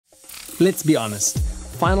Let's be honest,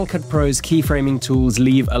 Final Cut Pro's keyframing tools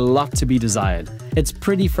leave a lot to be desired. It's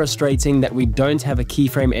pretty frustrating that we don't have a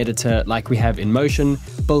keyframe editor like we have in Motion,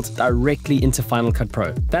 built directly into Final Cut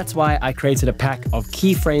Pro. That's why I created a pack of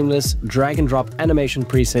keyframeless drag and drop animation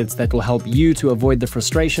presets that will help you to avoid the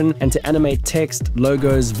frustration and to animate text,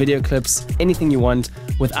 logos, video clips, anything you want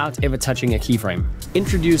without ever touching a keyframe.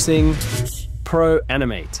 Introducing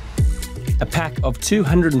ProAnimate, a pack of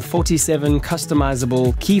 247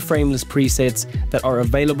 customizable keyframeless presets that are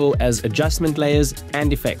available as adjustment layers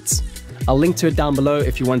and effects. I'll link to it down below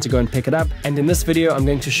if you want to go and pick it up. And in this video, I'm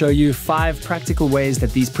going to show you 5 practical ways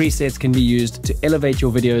that these presets can be used to elevate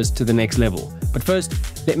your videos to the next level. But first,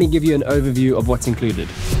 let me give you an overview of what's included.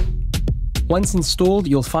 Once installed,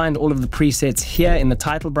 you'll find all of the presets here in the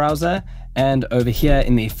title browser and over here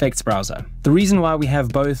in the effects browser. The reason why we have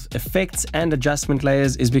both effects and adjustment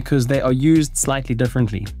layers is because they are used slightly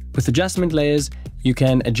differently. With adjustment layers, you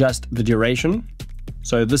can adjust the duration.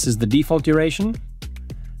 So this is the default duration.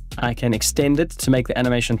 I can extend it to make the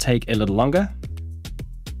animation take a little longer,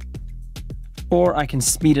 or I can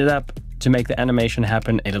speed it up to make the animation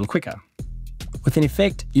happen a little quicker. With an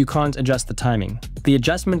effect, you can't adjust the timing. The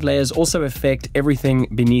adjustment layers also affect everything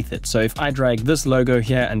beneath it. So if I drag this logo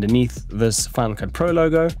here underneath this Final Cut Pro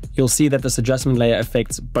logo, you'll see that this adjustment layer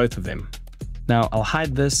affects both of them. Now I'll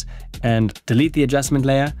hide this and delete the adjustment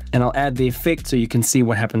layer, and I'll add the effect so you can see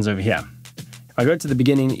what happens over here. If I go to the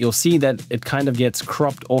beginning, you'll see that it kind of gets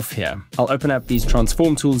cropped off here. I'll open up these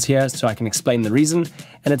transform tools here so I can explain the reason.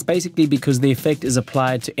 And it's basically because the effect is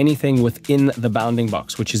applied to anything within the bounding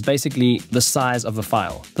box, which is basically the size of the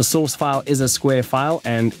file. The source file is a square file,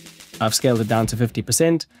 and I've scaled it down to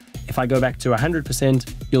 50%. If I go back to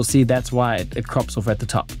 100%, you'll see that's why it crops off at the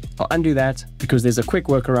top. I'll undo that because there's a quick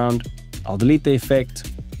workaround. I'll delete the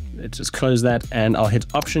effect. Let's just close that, and I'll hit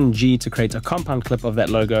Option G to create a compound clip of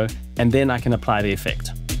that logo, and then I can apply the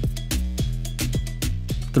effect.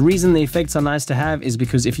 The reason the effects are nice to have is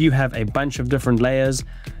because if you have a bunch of different layers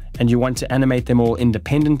and you want to animate them all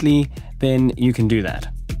independently, then you can do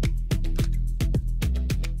that.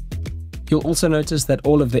 You'll also notice that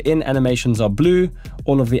all of the in animations are blue,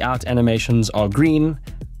 all of the out animations are green,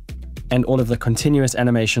 and all of the continuous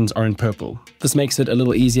animations are in purple. This makes it a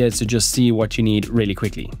little easier to just see what you need really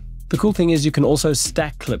quickly. The cool thing is you can also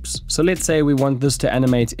stack clips. So let's say we want this to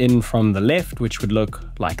animate in from the left, which would look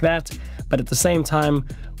like that. But at the same time,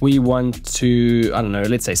 we want to, I don't know,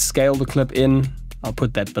 let's say scale the clip in. I'll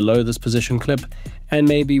put that below this position clip. And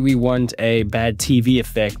maybe we want a bad TV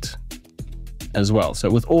effect as well. So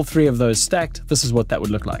with all 3 of those stacked, this is what that would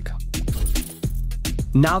look like.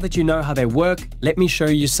 Now that you know how they work, let me show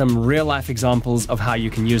you some real-life examples of how you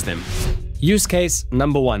can use them. Use case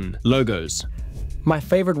number 1, logos. My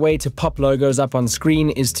favorite way to pop logos up on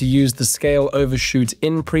screen is to use the Scale Overshoot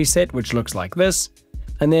In preset, which looks like this.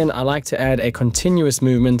 And then I like to add a continuous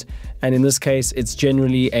movement, and in this case, it's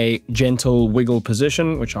generally a gentle wiggle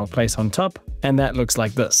position, which I'll place on top, and that looks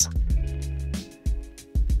like this.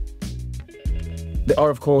 There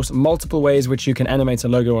are, of course, multiple ways which you can animate a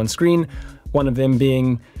logo on screen, one of them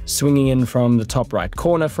being swinging in from the top right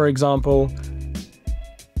corner, for example.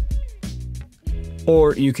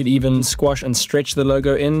 Or you could even squash and stretch the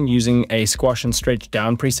logo in using a squash and stretch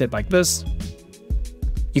down preset like this.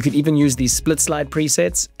 You could even use these split slide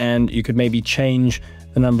presets, and you could maybe change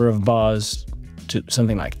the number of bars to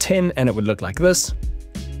something like 10, and it would look like this.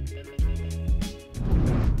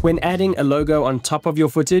 When adding a logo on top of your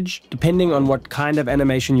footage, depending on what kind of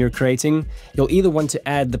animation you're creating, you'll either want to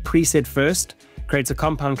add the preset first, create a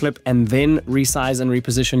compound clip, and then resize and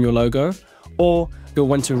reposition your logo, or you'll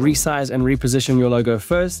want to resize and reposition your logo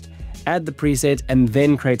first, add the preset, and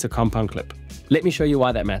then create a compound clip. Let me show you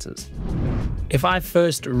why that matters. If I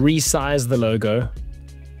first resize the logo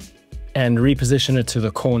and reposition it to the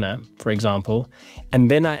corner, for example, and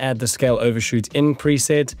then I add the Scale Overshoot In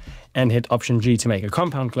preset and hit Option G to make a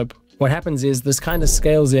compound clip, what happens is this kind of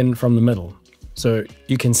scales in from the middle. So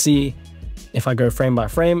you can see if I go frame by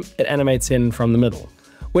frame, it animates in from the middle,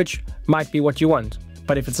 which might be what you want.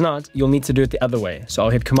 But if it's not, you'll need to do it the other way. So I'll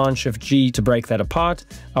hit Command-Shift-G to break that apart.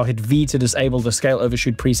 I'll hit V to disable the Scale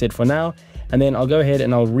Overshoot preset for now. And then I'll go ahead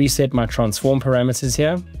and I'll reset my transform parameters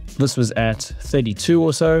here. This was at 32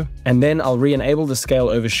 or so. And then I'll re-enable the Scale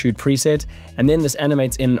Overshoot preset. And then this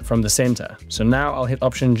animates in from the center. So now I'll hit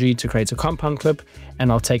Option-G to create a compound clip.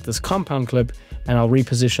 And I'll take this compound clip and I'll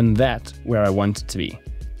reposition that where I want it to be.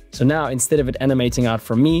 So now, instead of it animating out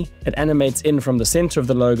from me, it animates in from the center of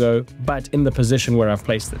the logo, but in the position where I've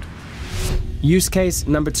placed it. Use case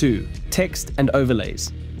number 2, text and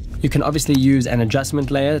overlays. You can obviously use an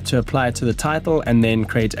adjustment layer to apply it to the title and then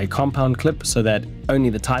create a compound clip so that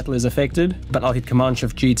only the title is affected, but I'll hit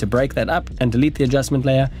Command-Shift-G to break that up and delete the adjustment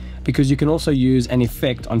layer, because you can also use an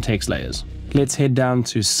effect on text layers. Let's head down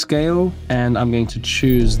to scale, and I'm going to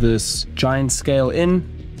choose this giant scale in,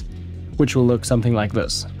 which will look something like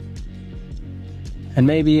this. And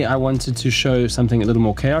maybe I wanted to show something a little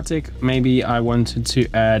more chaotic. Maybe I wanted to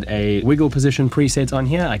add a wiggle position preset on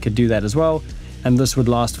here. I could do that as well, and this would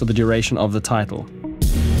last for the duration of the title.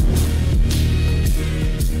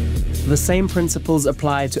 The same principles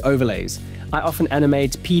apply to overlays. I often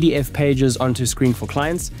animate PDF pages onto screen for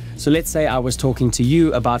clients. So let's say I was talking to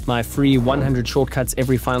you about my free 100 shortcuts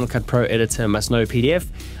every Final Cut Pro editor must know PDF.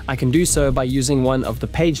 I can do so by using one of the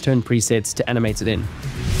page turn presets to animate it in.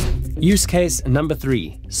 Use case number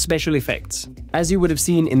 3, special effects. As you would have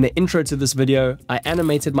seen in the intro to this video, I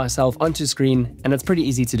animated myself onto screen, and it's pretty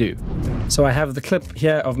easy to do. So I have the clip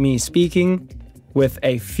here of me speaking with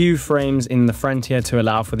a few frames in the front here to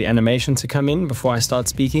allow for the animation to come in before I start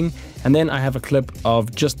speaking. And then I have a clip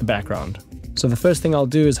of just the background. So the first thing I'll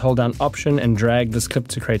do is hold down Option and drag this clip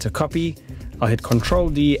to create a copy. I'll hit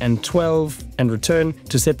Ctrl-D and 12 and return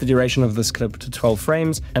to set the duration of this clip to 12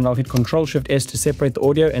 frames, and I'll hit Ctrl-Shift-S to separate the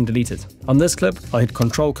audio and delete it. On this clip, I'll hit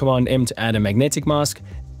Ctrl-Command-M to add a magnetic mask,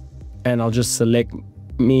 and I'll just select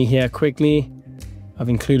me here quickly. I've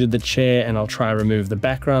included the chair, and I'll try remove the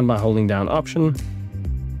background by holding down Option.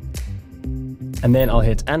 And then I'll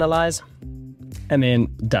hit Analyze, and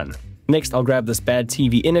then Done. Next, I'll grab this bad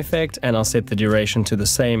TV in effect, and I'll set the duration to the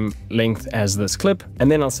same length as this clip,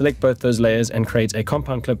 and then I'll select both those layers and create a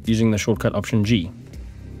compound clip using the shortcut Option G.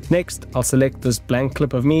 Next, I'll select this blank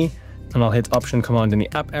clip of me, and I'll hit Option Command and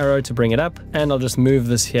the up arrow to bring it up, and I'll just move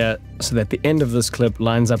this here so that the end of this clip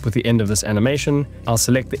lines up with the end of this animation. I'll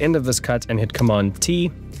select the end of this cut and hit Command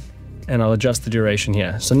T, and I'll adjust the duration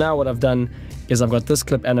here. So now what I've done is I've got this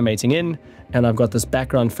clip animating in, and I've got this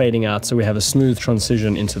background fading out, so we have a smooth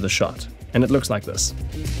transition into the shot. And it looks like this.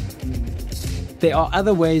 There are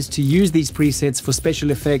other ways to use these presets for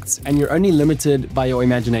special effects, and you're only limited by your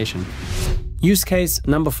imagination. Use case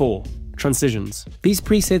number 4, transitions. These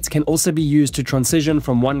presets can also be used to transition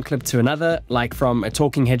from one clip to another, like from a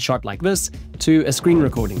talking head shot like this to a screen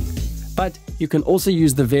recording. But you can also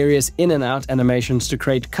use the various in and out animations to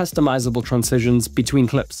create customizable transitions between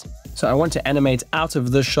clips. So I want to animate out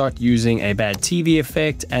of this shot using a bad TV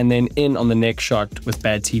effect, and then in on the next shot with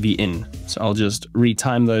bad TV in. So I'll just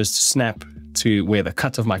retime those to snap to where the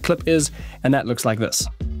cut of my clip is, and that looks like this.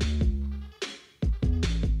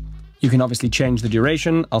 You can obviously change the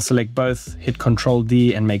duration. I'll select both, hit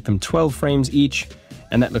Ctrl-D and make them 12 frames each,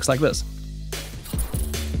 and that looks like this.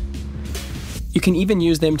 You can even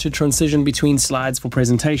use them to transition between slides for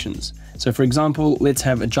presentations. So for example, let's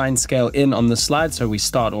have a giant scale in on this slide, so we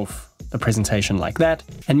start off the presentation like that,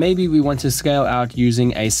 and maybe we want to scale out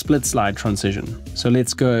using a split slide transition. So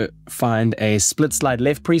let's go find a split slide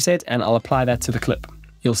left preset, and I'll apply that to the clip.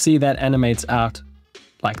 You'll see that animates out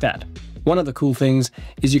like that. One of the cool things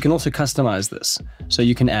is you can also customize this. So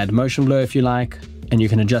you can add motion blur if you like, and you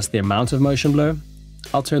can adjust the amount of motion blur.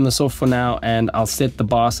 I'll turn this off for now, and I'll set the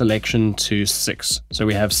bar selection to 6. So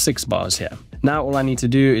we have 6 bars here. Now all I need to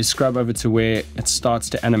do is scrub over to where it starts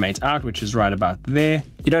to animate out, which is right about there.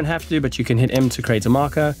 You don't have to, but you can hit M to create a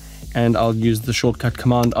marker, and I'll use the shortcut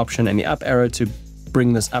Command, Option and the up arrow to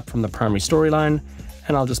bring this up from the primary storyline,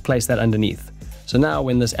 and I'll just place that underneath. So now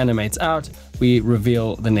when this animates out, we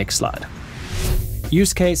reveal the next slide.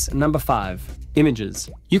 Use case number 5. Images.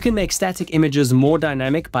 You can make static images more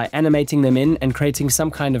dynamic by animating them in and creating some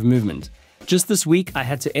kind of movement. Just this week, I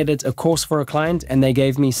had to edit a course for a client, and they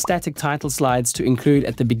gave me static title slides to include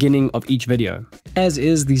at the beginning of each video. As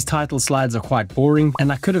is, these title slides are quite boring, and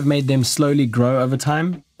I could have made them slowly grow over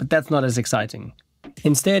time, but that's not as exciting.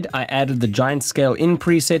 Instead, I added the giant scale in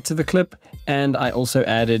preset to the clip, and I also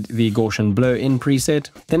added the Gaussian blur in preset.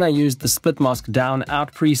 Then I used the split mask down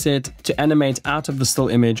out preset to animate out of the still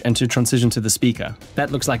image and to transition to the speaker.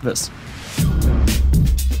 That looks like this.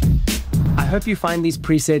 I hope you find these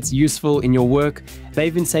presets useful in your work.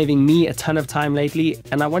 They've been saving me a ton of time lately,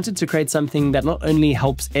 and I wanted to create something that not only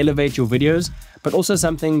helps elevate your videos, but also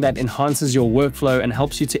something that enhances your workflow and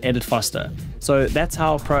helps you to edit faster. So that's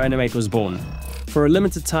how ProAnimate was born. For a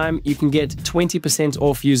limited time, you can get 20%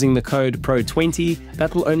 off using the code PRO20.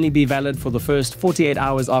 That will only be valid for the first 48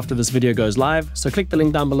 hours after this video goes live, so click the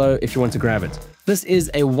link down below if you want to grab it. This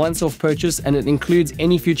is a once-off purchase, and it includes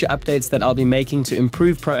any future updates that I'll be making to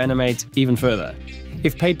improve ProAnimate even further.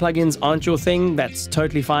 If paid plugins aren't your thing, that's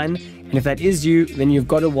totally fine, and if that is you, then you've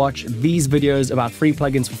got to watch these videos about free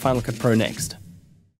plugins for Final Cut Pro next.